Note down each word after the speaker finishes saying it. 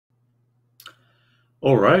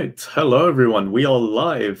All right. Hello, everyone. We are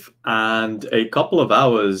live. And a couple of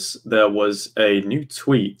hours, there was a new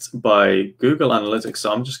tweet by Google Analytics.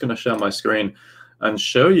 So I'm just going to share my screen and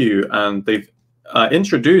show you. And they've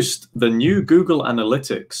introduced the new Google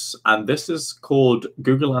Analytics. And this is called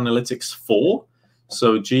Google Analytics 4.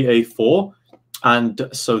 So GA4. And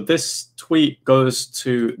so this tweet goes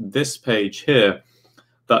to this page here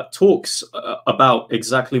that talks about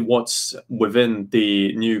exactly what's within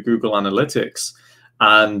the new Google Analytics.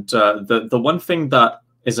 And the one thing that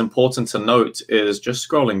is important to note is just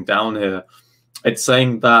scrolling down here. It's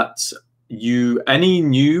saying that any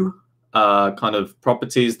new kind of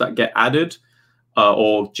properties that get added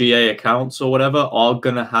or GA accounts or whatever are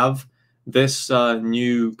going to have this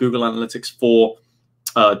new Google Analytics 4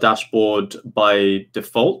 dashboard by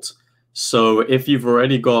default. So if you've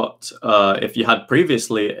already got, if you had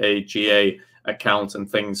previously a GA account and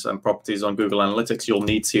things and properties on Google Analytics, you'll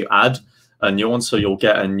need to add a new one. So you'll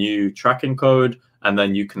get a new tracking code, and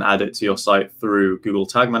then you can add it to your site through Google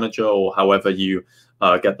Tag Manager or however you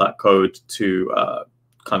get that code to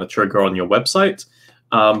kind of trigger on your website.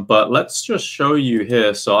 But let's just show you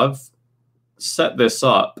here. So I've set this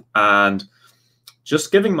up and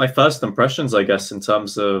just giving my first impressions, I guess, in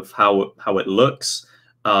terms of how it looks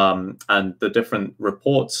and the different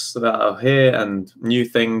reports that are here and new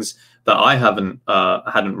things that I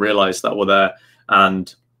hadn't realized that were there.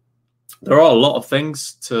 And there are a lot of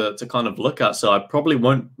things to kind of look at, so I probably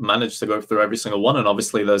won't manage to go through every single one. And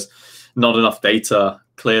obviously, there's not enough data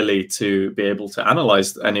clearly to be able to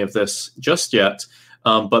analyze any of this just yet.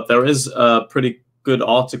 But there is a pretty good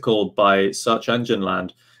article by Search Engine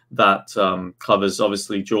Land that covers,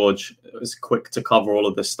 obviously, George is quick to cover all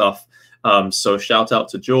of this stuff. So shout out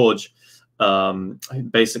to George,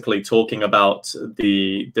 basically talking about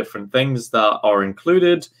the different things that are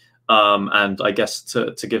included. And I guess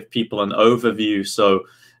to give people an overview. So,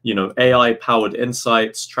 AI-powered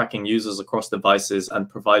insights, tracking users across devices, and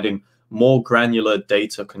providing more granular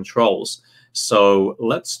data controls. So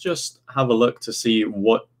let's just have a look to see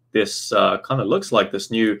what this kind of looks like, this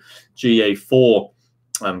new GA4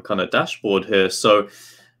 kind of dashboard here. So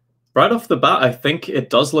right off the bat, I think it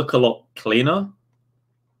does look a lot cleaner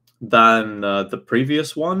than the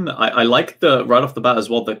previous one. I like the right off the bat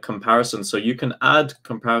as well, the comparison. So you can add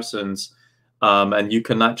comparisons and you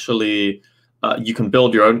can actually you can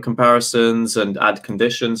build your own comparisons and add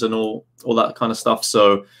conditions and all that kind of stuff.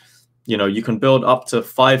 So you can build up to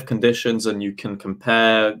 5 conditions and you can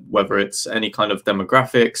compare whether it's any kind of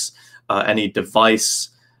demographics, any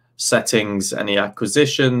device settings, any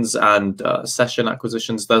acquisitions and session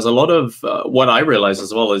acquisitions. There's a lot of what I realize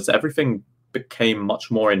as well is everything became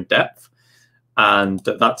much more in depth, and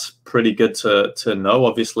that's pretty good to know.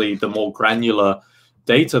 Obviously, the more granular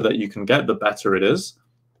data that you can get, the better it is.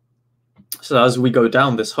 So as we go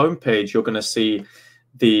down this homepage, you're going to see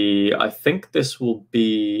I think this will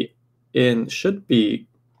be should be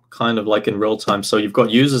kind of like in real time. So you've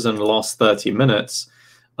got users in the last 30 minutes,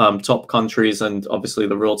 top countries, and obviously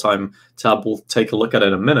the real time tab will take a look at it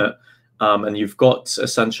in a minute. And you've got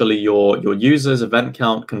essentially your users, event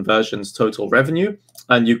count, conversions, total revenue,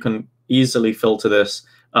 and you can easily filter this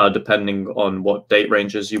depending on what date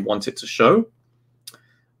ranges you want it to show.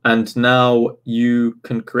 And now you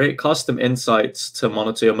can create custom insights to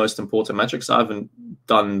monitor your most important metrics. I haven't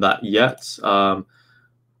done that yet, but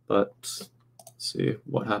let's see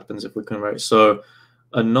what happens if we can write. So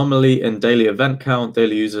anomaly in daily event count,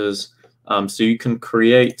 daily users. So you can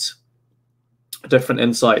create different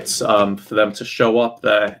insights for them to show up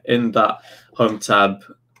there in that home tab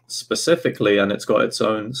specifically, and it's got its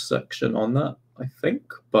own section on that, I think.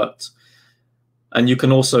 And you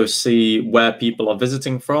can also see where people are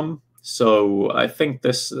visiting from. So I think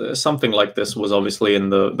this something like this was obviously in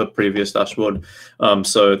the previous dashboard.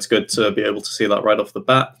 So it's good to be able to see that right off the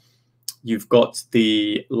bat. You've got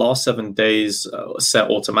the last 7 days set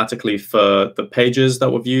automatically for the pages that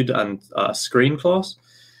were viewed and screen class.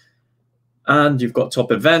 And you've got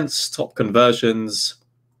top events, top conversions.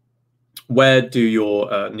 Where do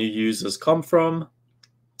your new users come from?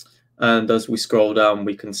 And as we scroll down,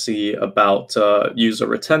 we can see about user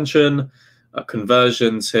retention,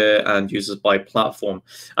 conversions here, and users by platform.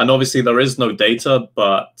 And obviously there is no data,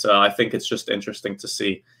 but I think it's just interesting to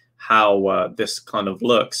see how this kind of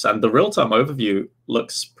looks. And the real-time overview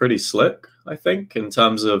looks pretty slick, I think, in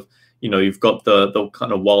terms of, you've got the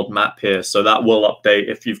kind of world map here. So that will update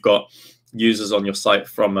if you've got users on your site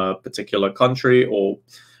from a particular country or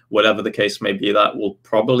whatever the case may be, that will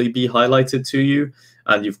probably be highlighted to you.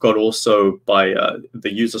 And you've got also by the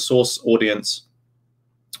user source, audience,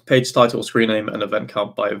 page title, screen name, and event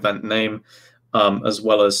count by event name. as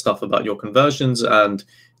well as stuff about your conversions and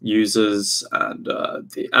users, and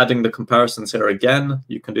adding the comparisons here again.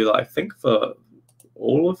 You can do that, I think, for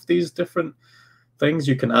all of these different things.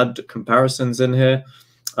 You can add comparisons in here.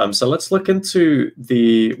 So let's look into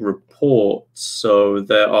the reports. So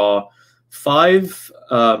there are 5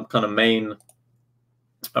 kind of main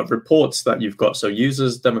reports that you've got. So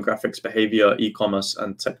users, demographics, behavior, e-commerce,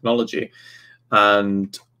 and technology.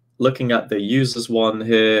 And looking at the users one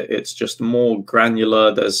here, it's just more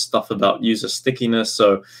granular. There's stuff about user stickiness.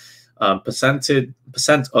 So percent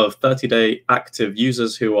of 30-day active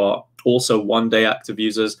users who are also 1-day active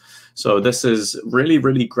users. So this is really,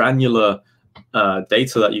 really granular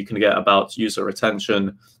data that you can get about user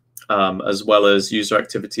retention, as well as user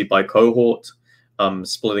activity by cohort,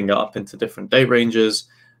 splitting it up into different date ranges.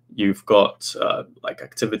 You've got like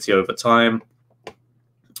activity over time.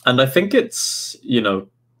 And I think it's,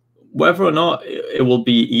 whether or not it will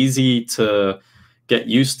be easy to get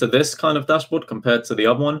used to this kind of dashboard compared to the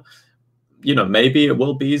other one, maybe it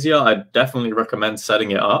will be easier. I definitely recommend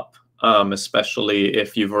setting it up, especially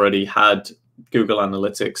if you've already had Google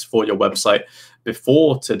Analytics for your website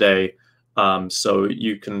before today. So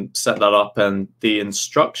you can set that up, and the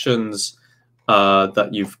instructions that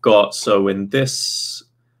you've got. So in this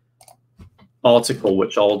article,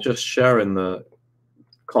 which I'll just share in the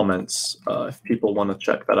comments if people want to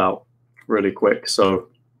check that out really quick. So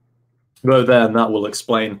go there, and that will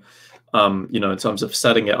explain, in terms of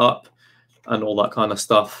setting it up and all that kind of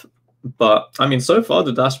stuff. But I mean, so far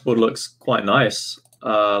the dashboard looks quite nice.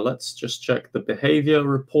 Let's just check the behavior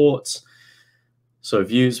reports. So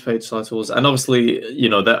views, page titles, and obviously,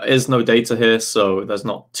 there is no data here, so there's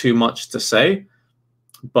not too much to say.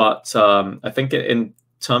 But I think in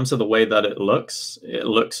terms of the way that it looks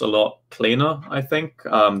a lot cleaner, I think.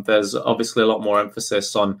 There's obviously a lot more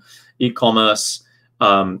emphasis on e-commerce,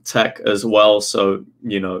 tech as well. So,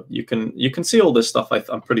 you can see all this stuff,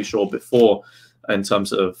 I'm pretty sure, before, in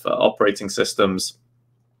terms of operating systems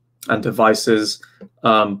and devices.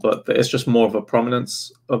 But it's just more of a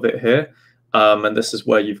prominence of it here. And this is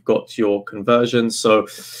where you've got your conversions. So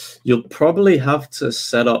you'll probably have to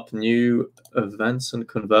set up new events and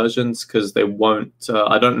conversions, because they won't,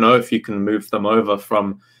 I don't know if you can move them over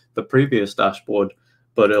from the previous dashboard,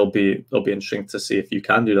 but it'll be interesting to see if you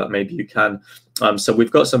can do that. Maybe you can. So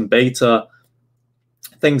we've got some beta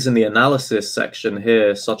things in the analysis section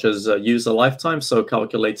here, such as user lifetime. So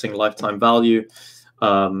calculating lifetime value,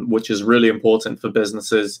 which is really important for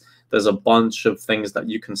businesses. There's a bunch of things that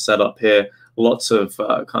you can set up here. Lots of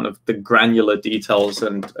kind of the granular details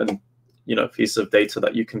and piece of data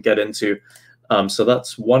that you can get into. So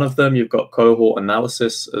that's one of them. You've got cohort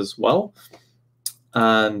analysis as well.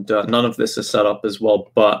 And none of this is set up as well,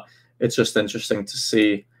 but it's just interesting to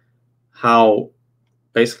see how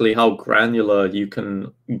granular you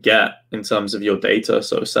can get in terms of your data.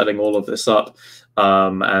 So setting all of this up,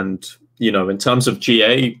 and in terms of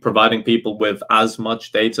GA, providing people with as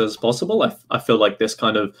much data as possible, I feel like this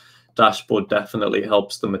kind of dashboard definitely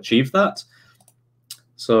helps them achieve that.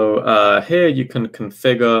 So here you can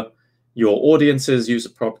configure your audiences, user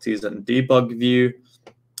properties, and debug view.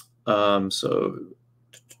 So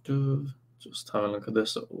just have a look at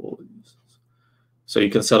this. So you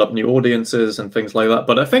can set up new audiences and things like that.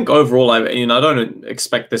 But I think overall, I don't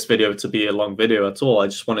expect this video to be a long video at all. I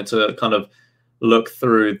just wanted to kind of look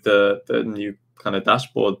through the new kind of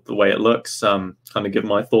dashboard, the way it looks, kind of give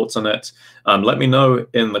my thoughts on it. Let me know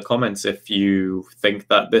in the comments if you think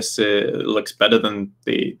that this looks better than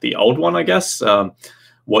the old one, I guess,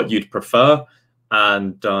 what you'd prefer.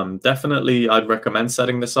 And definitely I'd recommend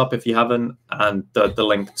setting this up if you haven't. And the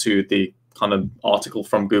link to the kind of article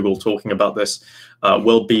from Google talking about this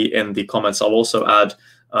will be in the comments. I'll also add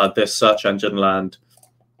this Search Engine Land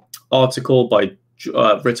article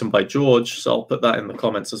written by George, so I'll put that in the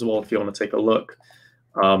comments as well if you want to take a look.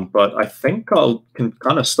 But I think can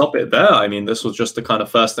kind of stop it there. I mean, this was just the kind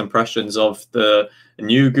of first impressions of the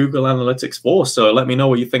new Google Analytics 4. So let me know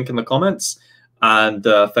what you think in the comments. And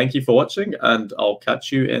thank you for watching, and I'll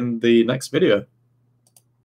catch you in the next video.